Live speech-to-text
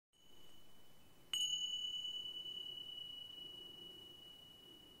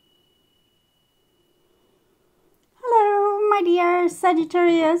my dear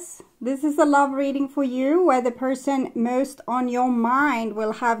Sagittarius, this is a love reading for you where the person most on your mind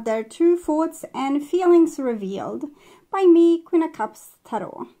will have their true thoughts and feelings revealed by me, Queen of Cups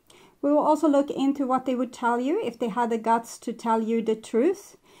Tarot. We will also look into what they would tell you if they had the guts to tell you the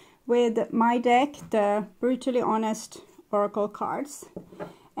truth with my deck, the Brutally Honest Oracle cards.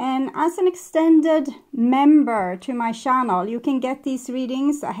 And as an extended member to my channel, you can get these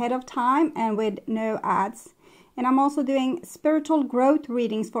readings ahead of time and with no ads. And I'm also doing spiritual growth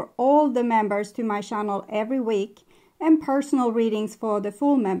readings for all the members to my channel every week and personal readings for the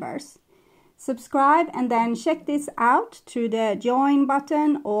full members. Subscribe and then check this out through the join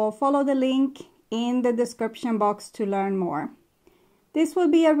button or follow the link in the description box to learn more. This will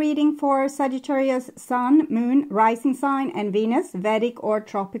be a reading for Sagittarius Sun, Moon, Rising Sign and Venus, Vedic or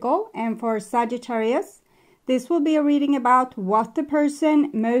Tropical. And for Sagittarius, this will be a reading about what the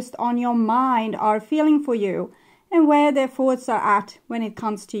person most on your mind are feeling for you and where their thoughts are at when it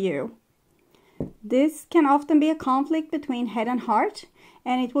comes to you. This can often be a conflict between head and heart,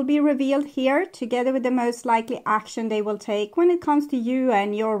 and it will be revealed here together with the most likely action they will take when it comes to you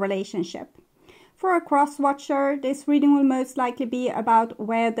and your relationship. For a cross-watcher, this reading will most likely be about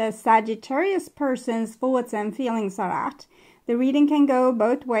where the Sagittarius person's thoughts and feelings are at. The reading can go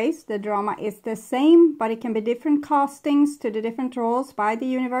both ways. The drama is the same, but it can be different castings to the different roles by the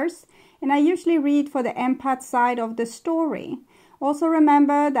universe. And I usually read for the empath side of the story. Also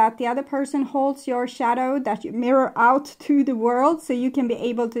remember that the other person holds your shadow that you mirror out to the world so you can be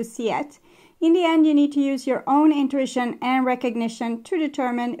able to see it. In the end, you need to use your own intuition and recognition to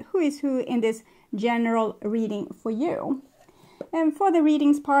determine who is who in this general reading for you. And for the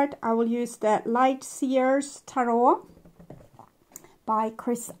readings part, I will use the Light SEER'S Tarot by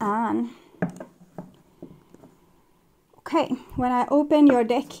Chris Ann. Okay, when I open your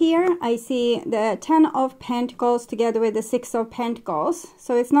deck here, I see the 10 of Pentacles together with the 6 of Pentacles.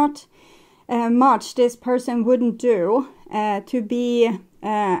 So it's not much this person wouldn't do to be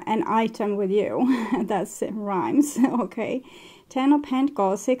an item with you. That's rhymes, okay. 10 of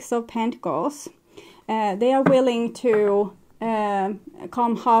Pentacles, 6 of Pentacles. They are willing to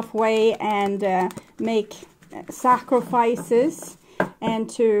come halfway and make sacrifices and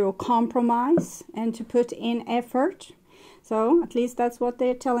to compromise and to put in effort. So at least that's what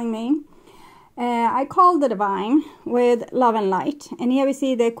they're telling me. I call the divine with love and light. And here we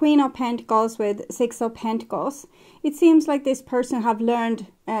see the Queen of Pentacles with 6 of Pentacles. It seems like this person have learned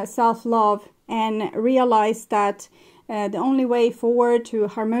self-love and realized that the only way forward to a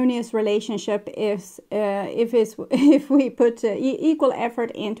harmonious relationship is if we put equal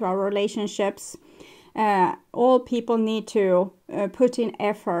effort into our relationships. All people need to put in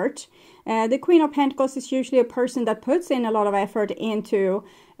effort. The Queen of Pentacles is usually a person that puts in a lot of effort into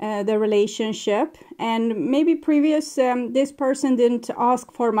the relationship, and maybe this person didn't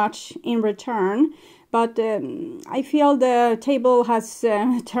ask for much in return, but I feel the table has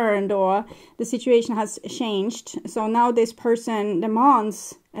turned or the situation has changed. So now this person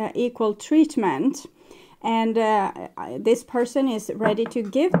demands equal treatment, and this person is ready to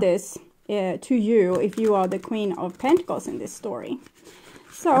give this to you if you are the Queen of Pentacles in this story.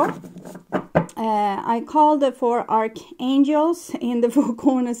 So I called the 4 archangels in the 4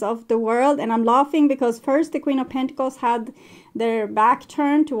 corners of the world, and I'm laughing because first the Queen of Pentacles had their back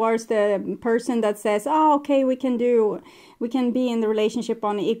turned towards the person that says, oh, okay, we can be in the relationship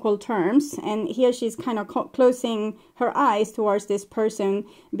on equal terms, and here she's kind of closing her eyes towards this person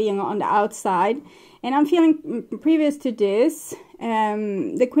being on the outside. And I'm feeling previous to this,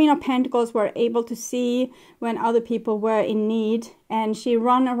 the Queen of Pentacles were able to see when other people were in need, and she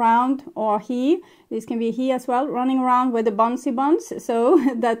run around, or he, this can be he as well, running around with the bouncy buns, so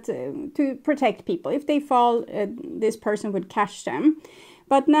that to protect people. If they fall, this person would catch them.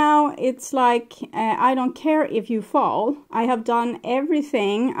 But now it's like, I don't care if you fall. I have done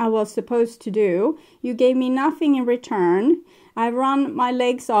everything I was supposed to do. You gave me nothing in return. I've run my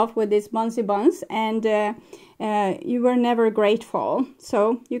legs off with these bouncy buns, and you were never grateful.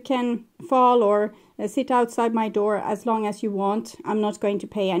 So you can fall or sit outside my door as long as you want. I'm not going to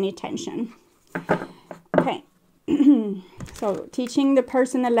pay any attention. Okay. So teaching the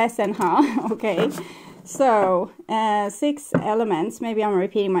person a lesson, huh? Okay. So 6 elements. Maybe I'm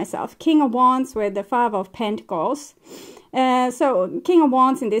repeating myself. King of Wands with the 5 of Pentacles. So King of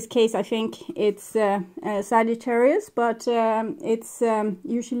Wands in this case, I think it's Sagittarius, but it's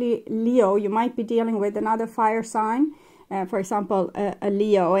usually Leo. You might be dealing with another fire sign, for example a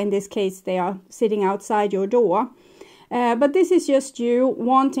Leo. In this case they are sitting outside your door, but this is just you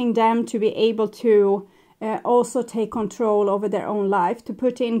wanting them to be able to also take control over their own life, to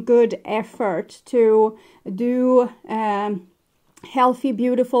put in good effort, to do healthy,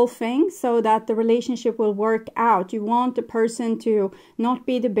 beautiful things so that the relationship will work out. You want the person to not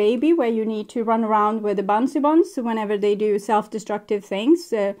be the baby where you need to run around with the bouncy buns whenever they do self-destructive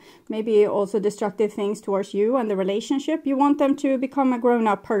things, maybe also destructive things towards you and the relationship. You want them to become a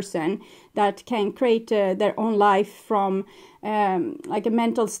grown-up person that can create their own life from like a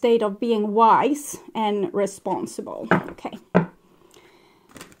mental state of being wise and responsible. Okay.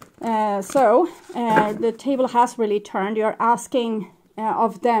 So the table has really turned. You're asking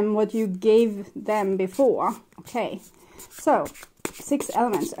of them what you gave them before. Okay, so 6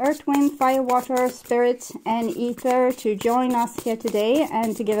 elements: earth, wind, fire, water, spirit, and ether, to join us here today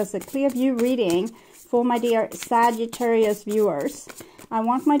and to give us a clear view reading for my dear Sagittarius viewers. I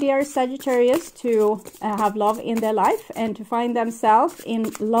want my dear Sagittarius to have love in their life and to find themselves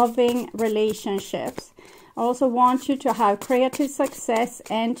in loving relationships. I also want you to have creative success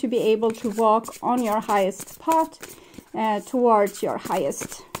and to be able to walk on your highest path towards your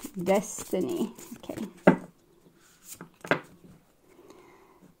highest destiny. Okay.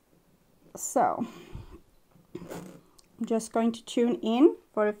 So, I'm just going to tune in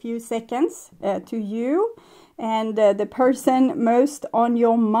for a few seconds to you and the person most on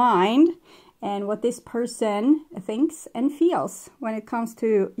your mind and what this person thinks and feels when it comes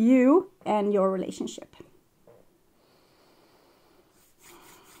to you and your relationship.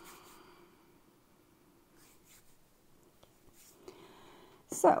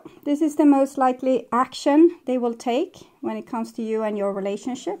 So, this is the most likely action they will take when it comes to you and your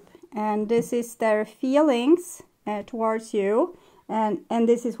relationship. And this is their feelings towards you. And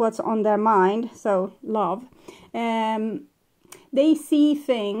this is what's on their mind. So, love. They see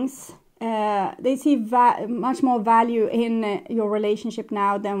things, they see much more value in your relationship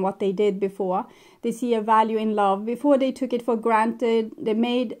now than what they did before. They see a value in love. Before they took it for granted, they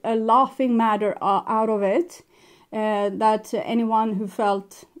made a laughing matter out of it. That anyone who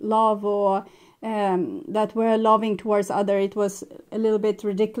felt love or that were loving towards others, it was a little bit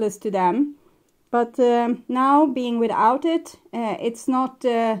ridiculous to them. But now, being without it, it's not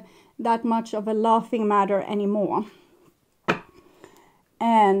that much of a laughing matter anymore.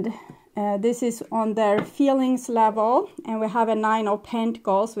 And this is on their feelings level. And we have a 9 of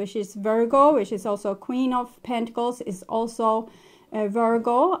Pentacles, which is Virgo, which is also Queen of Pentacles, is also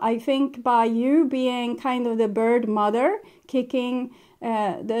Virgo. I think by you being kind of the bird mother, kicking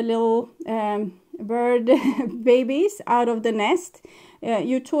the little bird babies out of the nest,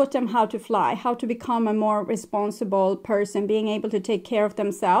 you taught them how to fly, how to become a more responsible person, being able to take care of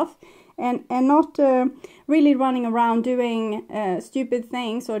themselves and not really running around doing stupid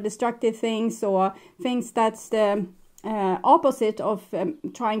things or destructive things or things that's the opposite of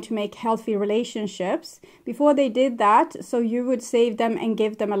trying to make healthy relationships. Before they did that, so you would save them and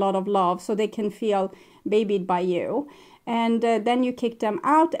give them a lot of love so they can feel babied by you. And then you kicked them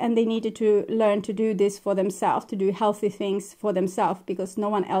out and they needed to learn to do this for themselves, to do healthy things for themselves because no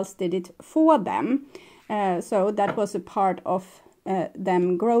one else did it for them. So that was a part of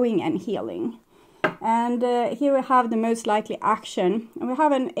them growing and healing. And here we have the most likely action. And we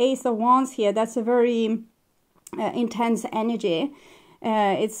have an Ace of Wands here. That's a very intense energy.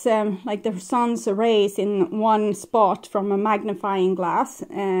 It's like the sun's rays in one spot from a magnifying glass.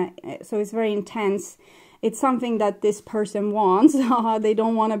 So it's very intense. It's something that this person wants. They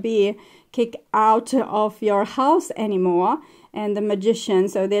don't want to be kicked out of your house anymore. And the Magician,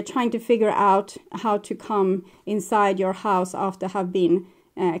 so they're trying to figure out how to come inside your house after have been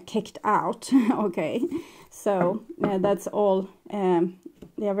kicked out. Okay, so that's all.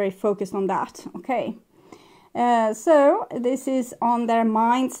 They are very focused on that. Okay. So this is on their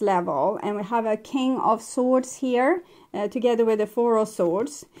minds level, and we have a King of Swords here together with the 4 of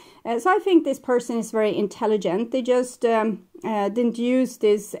Swords. So I think this person is very intelligent. They just didn't use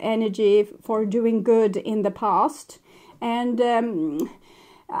this energy for doing good in the past, and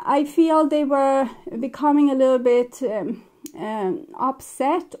I feel they were becoming a little bit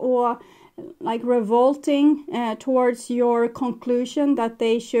upset or like revolting towards your conclusion that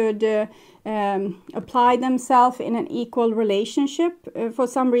they should apply themselves in an equal relationship. For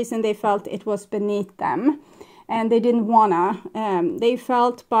some reason they felt it was beneath them and they didn't wanna. They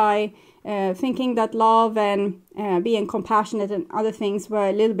felt by thinking that love and being compassionate and other things were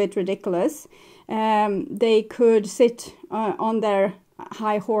a little bit ridiculous. They could sit on their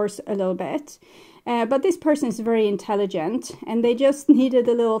high horse a little bit. But this person is very intelligent and they just needed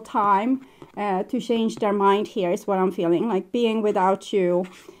a little time to change their mind here is what I'm feeling. Like being without you,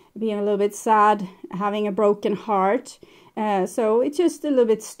 being a little bit sad, having a broken heart. So it's just a little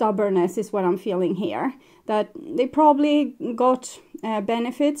bit stubbornness is what I'm feeling here. That they probably got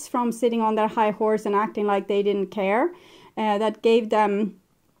benefits from sitting on their high horse and acting like they didn't care. that gave them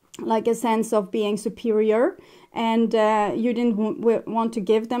like a sense of being superior, and you didn't want to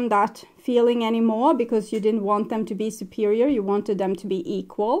give them that feeling anymore because you didn't want them to be superior. You wanted them to be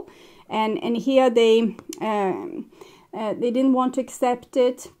equal, and here they didn't want to accept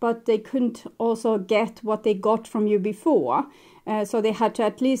it, but they couldn't also get what they got from you before. So they had to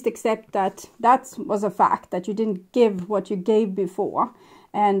at least accept that that was a fact, that you didn't give what you gave before,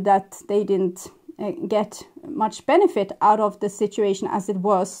 and that they didn't get much benefit out of the situation as it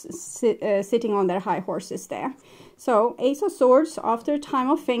was, sitting on their high horses there. So Ace of Swords, after a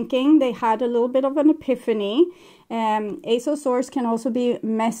time of thinking, they had a little bit of an epiphany. Ace of Swords can also be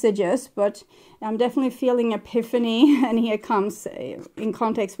messages, but I'm definitely feeling epiphany, and here comes, in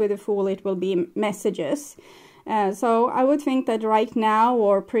context with the Fool, it will be messages. So I would think that right now,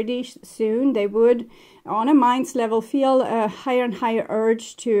 or pretty soon, they would, on a mind's level, feel a higher and higher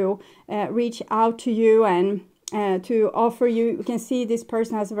urge to reach out to you and to offer you. You can see this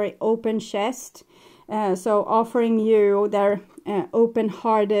person has a very open chest, so offering you their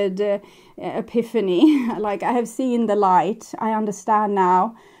open-hearted epiphany, like, I have seen the light, I understand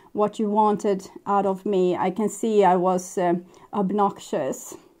now what you wanted out of me, I can see I was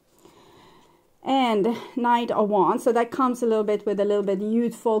obnoxious. And Knight of Wands, so that comes a little bit with a little bit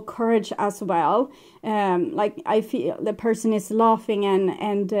youthful courage as well. Like, I feel the person is laughing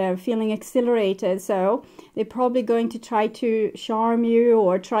and feeling exhilarated, so they're probably going to try to charm you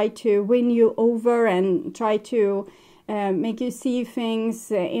or try to win you over and try to make you see things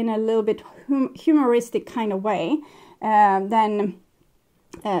in a little bit humoristic kind of way. Then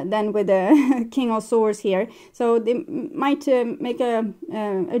with the King of Swords here, so they might make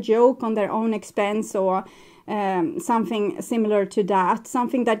a joke on their own expense, or something similar to that,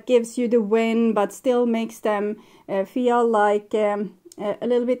 something that gives you the win but still makes them feel like a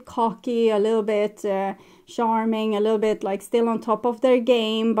little bit cocky, a little bit charming, a little bit like still on top of their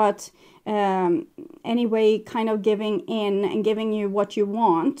game, but anyway kind of giving in and giving you what you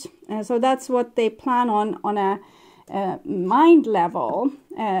want. So that's what they plan on a mind level.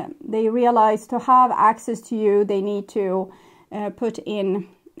 They realize to have access to you, they need to put in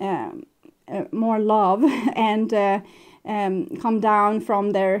more love and come down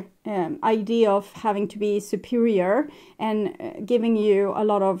from their idea of having to be superior, and giving you a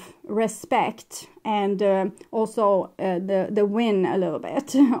lot of respect, and also the win a little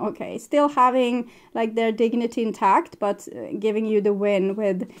bit. Okay, still having like their dignity intact, but giving you the win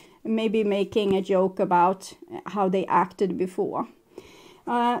with maybe making a joke about how they acted before.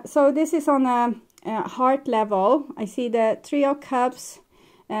 So this is on a heart level. I see the Three of Cups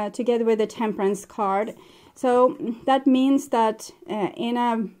together with the Temperance card. So that means that in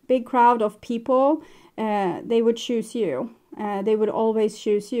a big crowd of people, they would choose you. They would always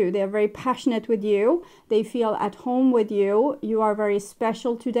choose you. They are very passionate with you. They feel at home with you. You are very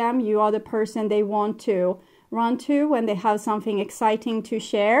special to them. You are the person they want to run to when they have something exciting to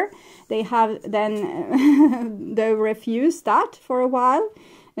share. They have then they refuse that for a while.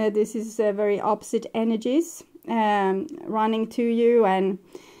 This is very opposite energies running to you and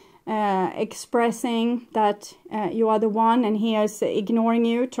expressing that you are the one, and he is ignoring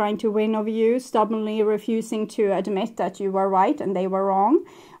you, trying to win over you, stubbornly refusing to admit that you were right and they were wrong,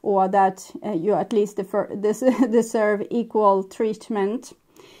 or that you at least deserve equal treatment.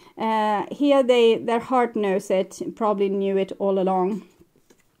 Here their heart knows it, probably knew it all along.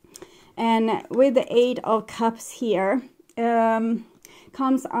 And with the Eight of Cups here,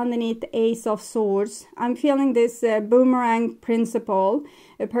 comes underneath the Ace of Swords. I'm feeling this boomerang principle.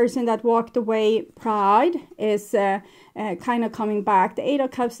 A person that walked away proud is kind of coming back. The Eight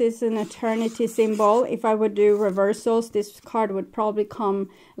of Cups is an eternity symbol. If I would do reversals, this card would probably come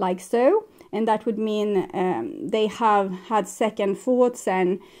like so. And that would mean they have had second thoughts,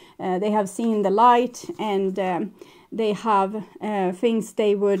 and they have seen the light, and they have things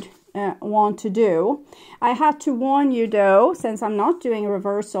they would want to do. I had to warn you though, since I'm not doing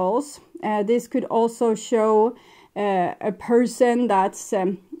reversals, this could also show a person that's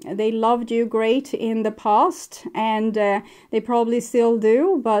they loved you great in the past, and they probably still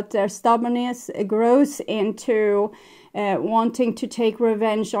do, but their stubbornness grows into wanting to take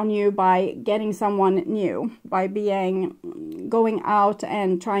revenge on you by getting someone new, by going out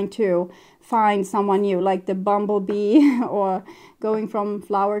and trying to find someone new, like the bumblebee, or going from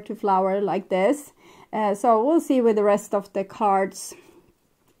flower to flower like this. So we'll see with the rest of the cards.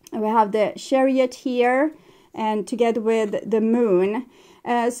 We have the Chariot here, and together with the Moon.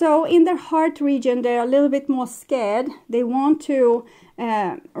 So in their heart region, they're a little bit more scared. They want to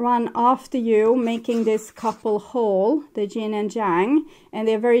run after you, making this couple whole, the yin and yang, and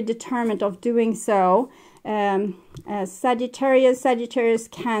they're very determined of doing so. Sagittarius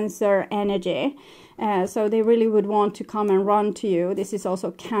Cancer energy. So they really would want to come and run to you. This is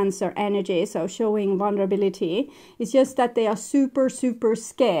also Cancer energy, so showing vulnerability. It's just that they are super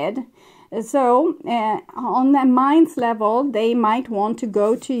scared. So on their mind's level, they might want to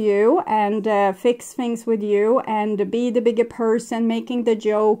go to you and fix things with you and be the bigger person, making the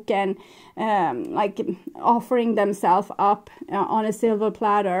joke and like offering themselves up on a silver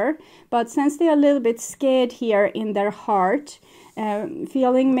platter. But since they are a little bit scared here in their heart,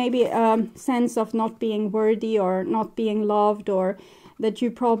 feeling maybe a sense of not being worthy or not being loved, or that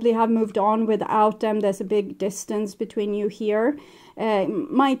you probably have moved on without them, there's a big distance between you here.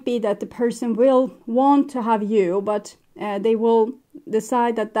 Might be that the person will want to have you, but they will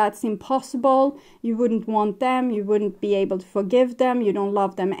decide that that's impossible. You wouldn't want them, you wouldn't be able to forgive them, you don't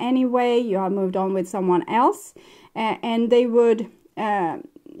love them anyway, you have moved on with someone else, and they would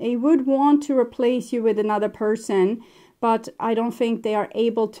want to replace you with another person, but I don't think they are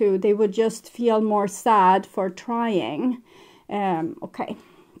able to. They would just feel more sad for trying. Okay,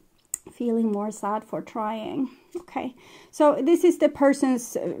 feeling more sad for trying. Okay, so this is the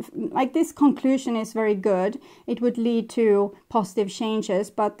person's, like, this conclusion is very good. It would lead to positive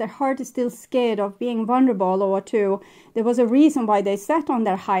changes, but their heart is still scared of being vulnerable, or there was a reason why they sat on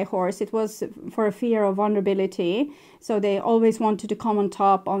their high horse. It was for a fear of vulnerability. So they always wanted to come on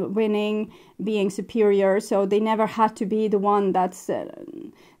top, on winning, being superior. So they never had to be the one that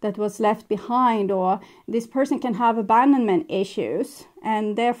was left behind. Or this person can have abandonment issues,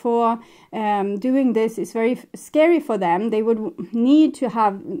 and therefore doing this is very scary for them. They would need to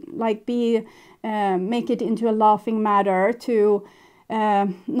have, like, make it into a laughing matter to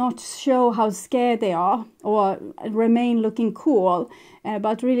not show how scared they are or remain looking cool.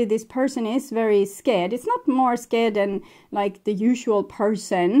 But really this person is very scared. It's not more scared than like the usual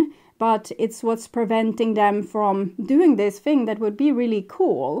person, but it's what's preventing them from doing this thing that would be really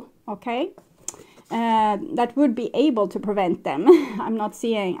cool. Okay, that would be able to prevent them.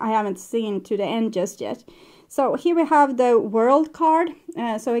 I haven't seen to the end just yet. So here we have the World card.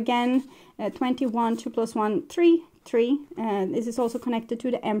 So again, 21, 2 plus 1, 3. This is also connected to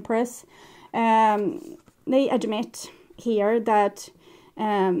the Empress. They admit here that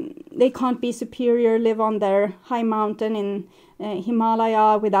they can't be superior, live on their high mountain in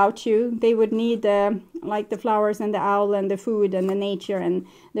Himalaya without you. They would need like the flowers and the owl and the food and the nature and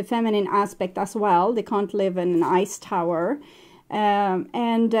the feminine aspect as well. They can't live in an ice tower. So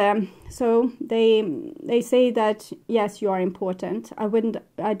they say that yes, you are important. I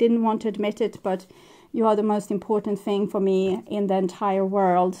didn't want to admit it, but you are the most important thing for me in the entire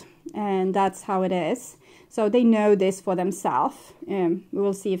world, and that's how it is. So they know this for themselves. We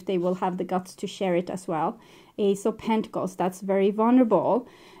will see if they will have the guts to share it as well. Ace of Pentacles, that's very vulnerable.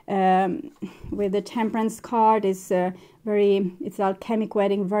 With the Temperance card, it's alchemic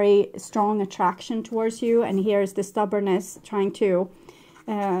wedding, very strong attraction towards you, and here is the stubbornness trying to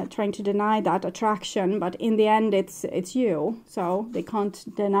deny that attraction, but in the end it's you, so they can't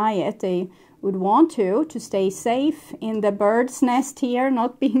deny it. They would want to stay safe in the bird's nest here,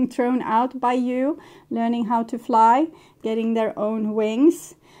 not being thrown out by you, learning how to fly, getting their own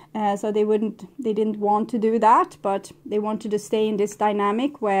wings. So they didn't want to do that, but they wanted to stay in this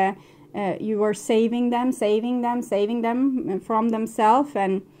dynamic where you were saving them from themselves,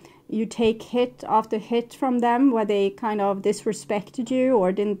 and you take hit after hit from them where they kind of disrespected you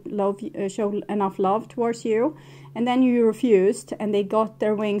or didn't show enough love towards you, and then you refused and they got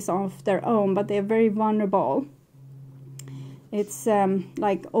their wings of their own, but they're very vulnerable. It's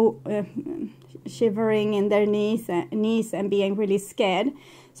like shivering in their knees and being really scared.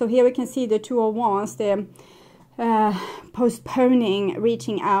 So here we can see the Two of Wands. They're postponing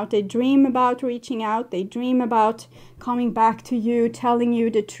reaching out. They dream about reaching out. They dream about coming back to you, telling you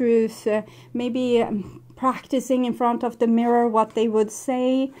the truth, maybe practicing in front of the mirror what they would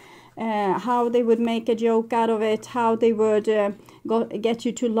say, how they would make a joke out of it, how they would get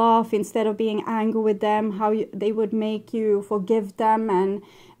you to laugh instead of being angry with them, how they would make you forgive them and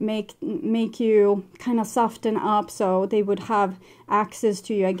make you kind of soften up so they would have access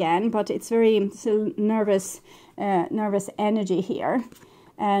to you again. But it's very still nervous energy here,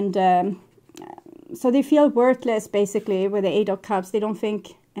 and so they feel worthless basically with the Eight of Cups. They don't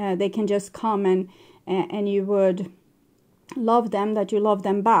think they can just come and you would love them, that you love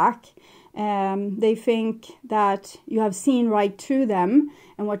them back. They think that you have seen right through them,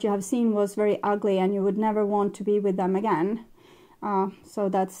 and what you have seen was very ugly, and you would never want to be with them again. So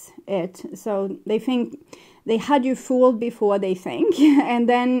that's it. So they think they had you fooled before, they think, and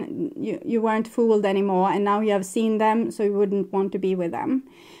then you weren't fooled anymore, and now you have seen them, so you wouldn't want to be with them.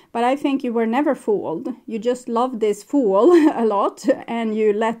 But I think you were never fooled. You just loved this fool a lot, and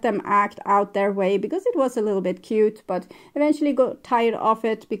you let them act out their way because it was a little bit cute, but eventually got tired of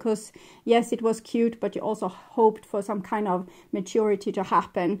it because, yes, it was cute, but you also hoped for some kind of maturity to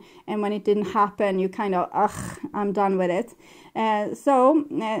happen. And when it didn't happen, you kind of, ugh, I'm done with it. So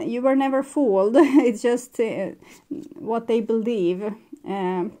you were never fooled. It's just what they believe.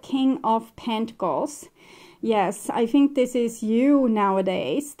 King of Pentacles. Yes, I think this is you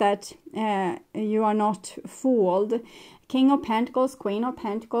nowadays, that you are not fooled. King of Pentacles, Queen of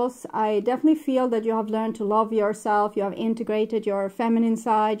Pentacles, I definitely feel that you have learned to love yourself. You have integrated your feminine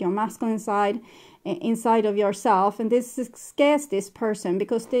side, your masculine side inside of yourself. And this scares this person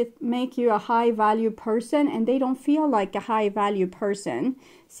because they make you a high value person and they don't feel like a high value person.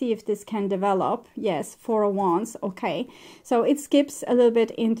 See if this can develop. Yes, Four of Wands. Okay, so it skips a little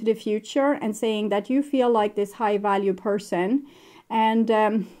bit into the future and saying that you feel like this high value person,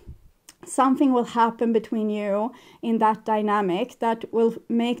 and something will happen between you in that dynamic that will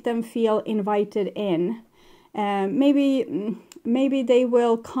make them feel invited in. Maybe they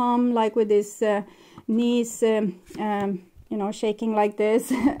will come like with this knees, you know, shaking like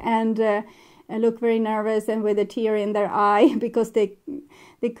this, and look very nervous and with a tear in their eye because they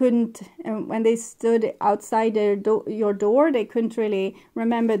couldn't, when they stood outside your door, they couldn't really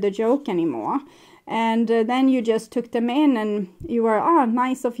remember the joke anymore. And then you just took them in and you were, oh,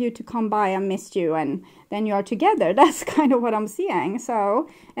 nice of you to come by, I missed you. And then you are together. That's kind of what I'm seeing. So,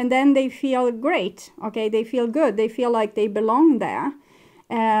 and then they feel great. Okay, they feel good. They feel like they belong there.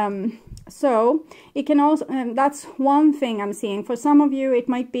 So it can also, that's one thing I'm seeing. For some of you, it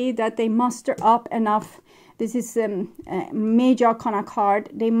might be that they muster up enough. This is a major arcana card.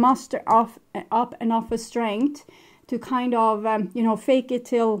 They muster up enough of strength to kind of, you know, fake it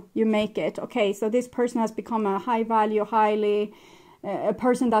till you make it. Okay, so this person has become a high value, a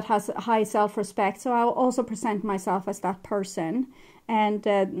person that has high self-respect. So I'll also present myself as that person. And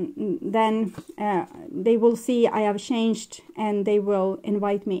then they will see I have changed and they will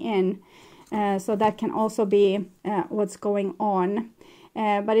invite me in. So that can also be what's going on.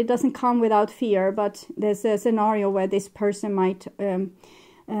 But it doesn't come without fear. But there's a scenario where this person might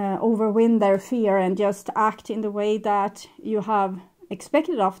overwin their fear and just act in the way that you have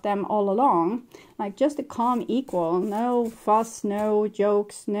expected of them all along. Like just a calm equal. No fuss, no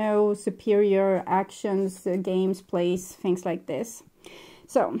jokes, no superior actions, games, plays, things like this.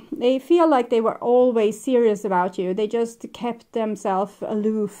 So they feel like they were always serious about you. They just kept themselves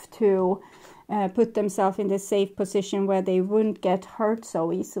aloof to put themselves in this safe position where they wouldn't get hurt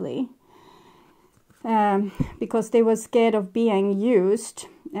so easily. Because they were scared of being used.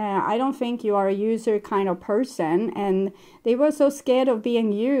 I don't think you are a user kind of person. And they were so scared of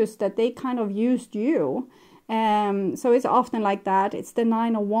being used that they kind of used you. So it's often like that. It's the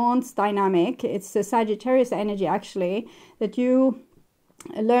Nine of Wands dynamic. It's the Sagittarius energy actually. That you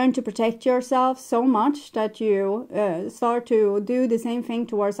learn to protect yourself so much that you start to do the same thing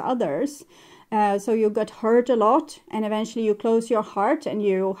towards others. So you got hurt a lot and eventually you close your heart and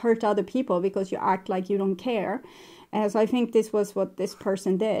you hurt other people because you act like you don't care. So I think this was what this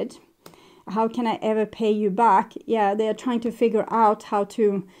person did. How can I ever pay you back? Yeah, they are trying to figure out how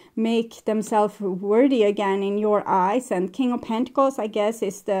to make themselves worthy again in your eyes. And King of Pentacles, I guess,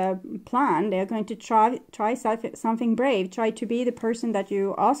 is the plan. They're going to try something brave. Try to be the person that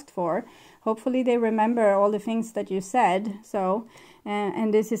you asked for. Hopefully they remember all the things that you said. So,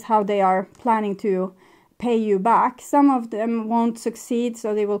 and this is how they are planning to pay you back. Some of them won't succeed,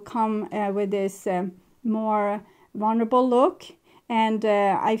 so they will come with this more vulnerable look. And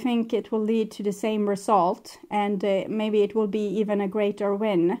I think it will lead to the same result. And maybe it will be even a greater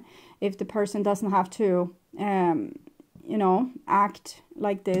win if the person doesn't have to, you know, act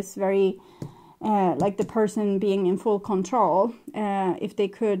like this, very, like the person being in full control. If they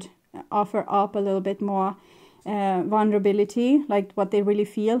could offer up a little bit more vulnerability, like what they really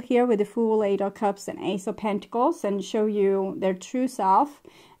feel here with the Fool, Eight of Cups and Ace of Pentacles, and show you their true self.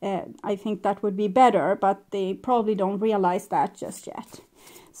 I think that would be better, but they probably don't realize that just yet.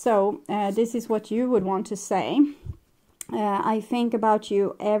 So this is what you would want to say. I think about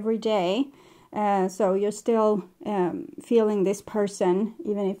you every day. So you're still feeling this person,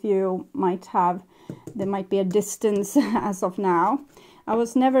 even if you might have, there might be a distance as of now. I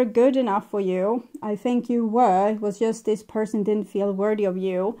was never good enough for you. I think you were. It was just this person didn't feel worthy of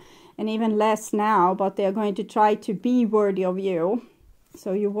you. And even less now, but they're going to try to be worthy of you.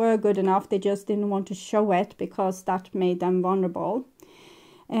 So you were good enough. They just didn't want to show it because that made them vulnerable.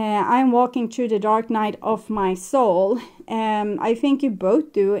 I'm walking through the dark night of my soul. I think you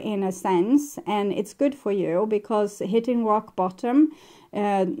both do in a sense, and it's good for you because hitting rock bottom,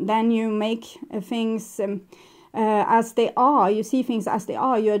 then you make things as they are. You see things as they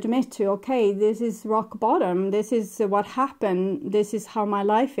are. You admit to, okay, this is rock bottom. This is what happened. This is how my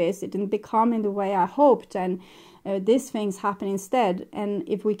life is. It didn't become in the way I hoped, and these things happen instead. And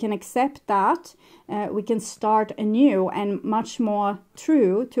if we can accept that, we can start anew and much more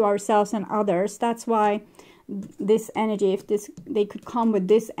true to ourselves and others. That's why this energy, if they could come with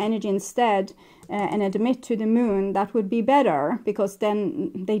this energy instead and admit to the moon, that would be better, because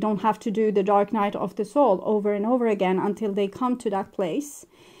then they don't have to do the dark night of the soul over and over again until they come to that place.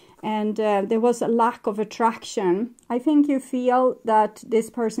 And there was a lack of attraction. I think you feel that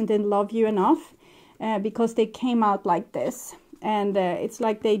this person didn't love you enough because they came out like this. And it's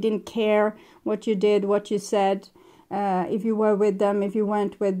like they didn't care what you did, what you said, if you were with them, if you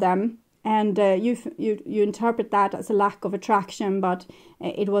weren't with them. And you interpret that as a lack of attraction, but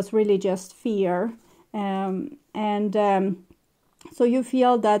it was really just fear. So you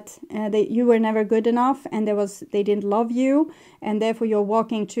feel that you were never good enough, and they didn't love you, and therefore you're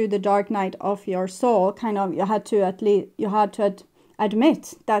walking through the dark night of your soul. Kind of, you had to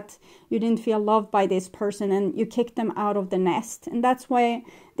admit that you didn't feel loved by this person, and you kicked them out of the nest. And that's why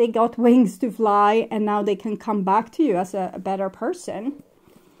they got wings to fly, and now they can come back to you as a better person.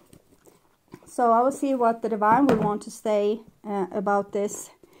 So I will see what the divine will want to say about this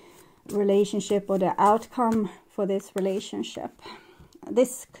relationship, or the outcome for this relationship.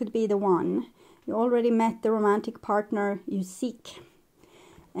 This could be the one. You already met the romantic partner you seek.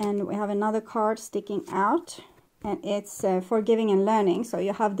 And we have another card sticking out, and it's forgiving and learning. So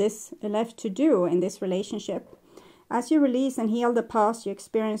you have this left to do in this relationship. As you release and heal the past, you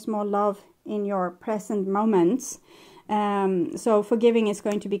experience more love in your present moments. So forgiving is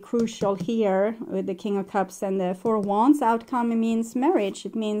going to be crucial here with the King of Cups and the Four of Wands. Outcome, it means marriage.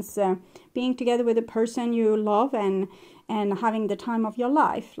 It means being together with a person you love and having the time of your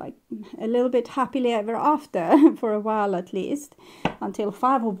life, like a little bit happily ever after for a while at least, until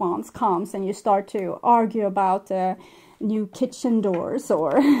Five of Wands comes and you start to argue about new kitchen doors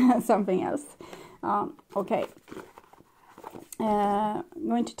or something else. Okay. I'm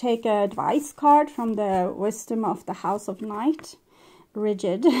going to take a advice card from the Wisdom of the House of Night.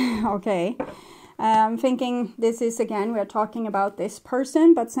 Rigid. Okay. I'm thinking this is, again, we're talking about this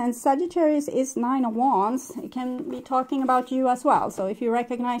person, but since Sagittarius is Nine of Wands, it can be talking about you as well. So if you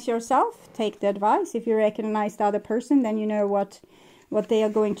recognize yourself, take the advice. If you recognize the other person, then you know what they are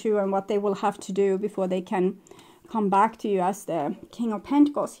going through and what they will have to do before they can come back to you as the King of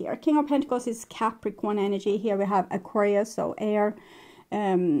Pentacles here. King of Pentacles is Capricorn energy. Here we have Aquarius, so air,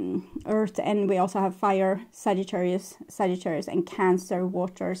 earth, and we also have fire, Sagittarius, and Cancer,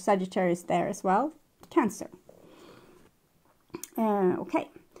 water, Sagittarius there as well, Cancer. Okay.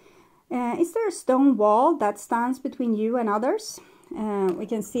 Is there a stone wall that stands between you and others? We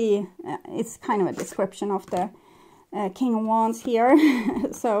can see it's kind of a description of the King of Wands here,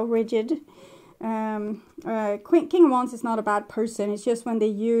 so rigid. King of Wands is not a bad person. It's just when they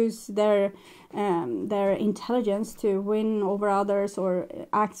use their intelligence to win over others or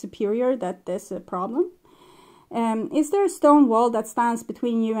act superior that there's a problem. Is there a stone wall that stands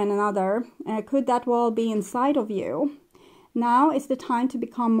between you and another? Could that wall be inside of you? Now is the time to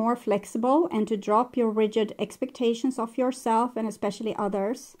become more flexible and to drop your rigid expectations of yourself and especially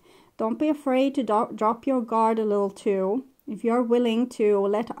others. Don't be afraid to drop your guard a little too. If you're willing to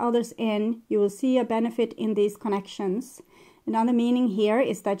let others in, you will see a benefit in these connections. Another meaning here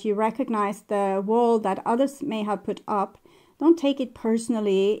is that you recognize the wall that others may have put up. Don't take it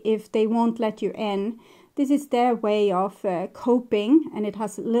personally if they won't let you in. This is their way of coping, and it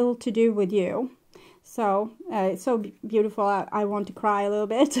has little to do with you. So it's so beautiful. I want to cry a little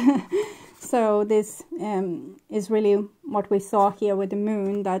bit. So this is really what we saw here with the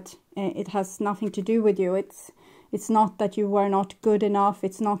moon, that it has nothing to do with you. It's not that you were not good enough.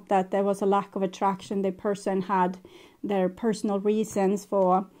 It's not that there was a lack of attraction. The person had their personal reasons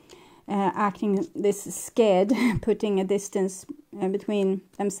for acting this scared, putting a distance between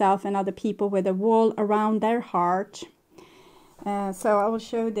themselves and other people with a wall around their heart. So I will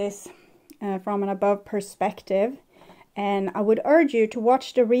show this from an above perspective. And I would urge you to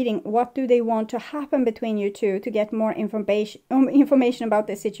watch the reading. What do they want to happen between you two, to get more information about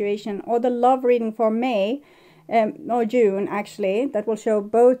the situation, or the love reading for May or June, actually, that will show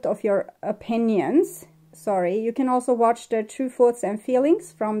both of your opinions. Sorry, you can also watch the true thoughts and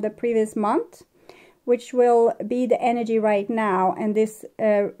feelings from the previous month, which will be the energy right now. And this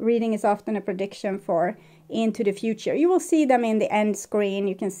reading is often a prediction for into the future. You will see them in the end screen.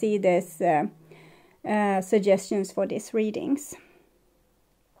 You can see this suggestions for these readings.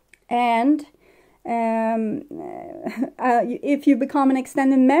 And if you become an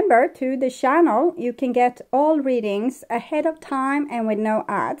extended member to the channel, you can get all readings ahead of time and with no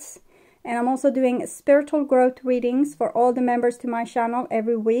ads. And I'm also doing spiritual growth readings for all the members to my channel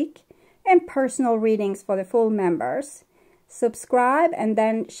every week, and personal readings for the full members. Subscribe and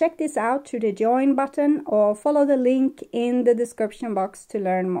then check this out to the join button, or follow the link in the description box to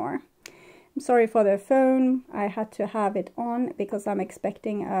learn more. I'm sorry for the phone. I had to have it on because I'm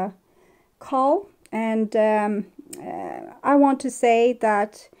expecting a call, and I want to say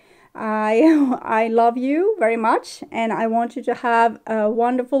that I love you very much, and I want you to have a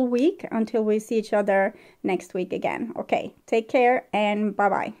wonderful week until we see each other next week again. Okay, take care and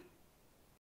bye-bye.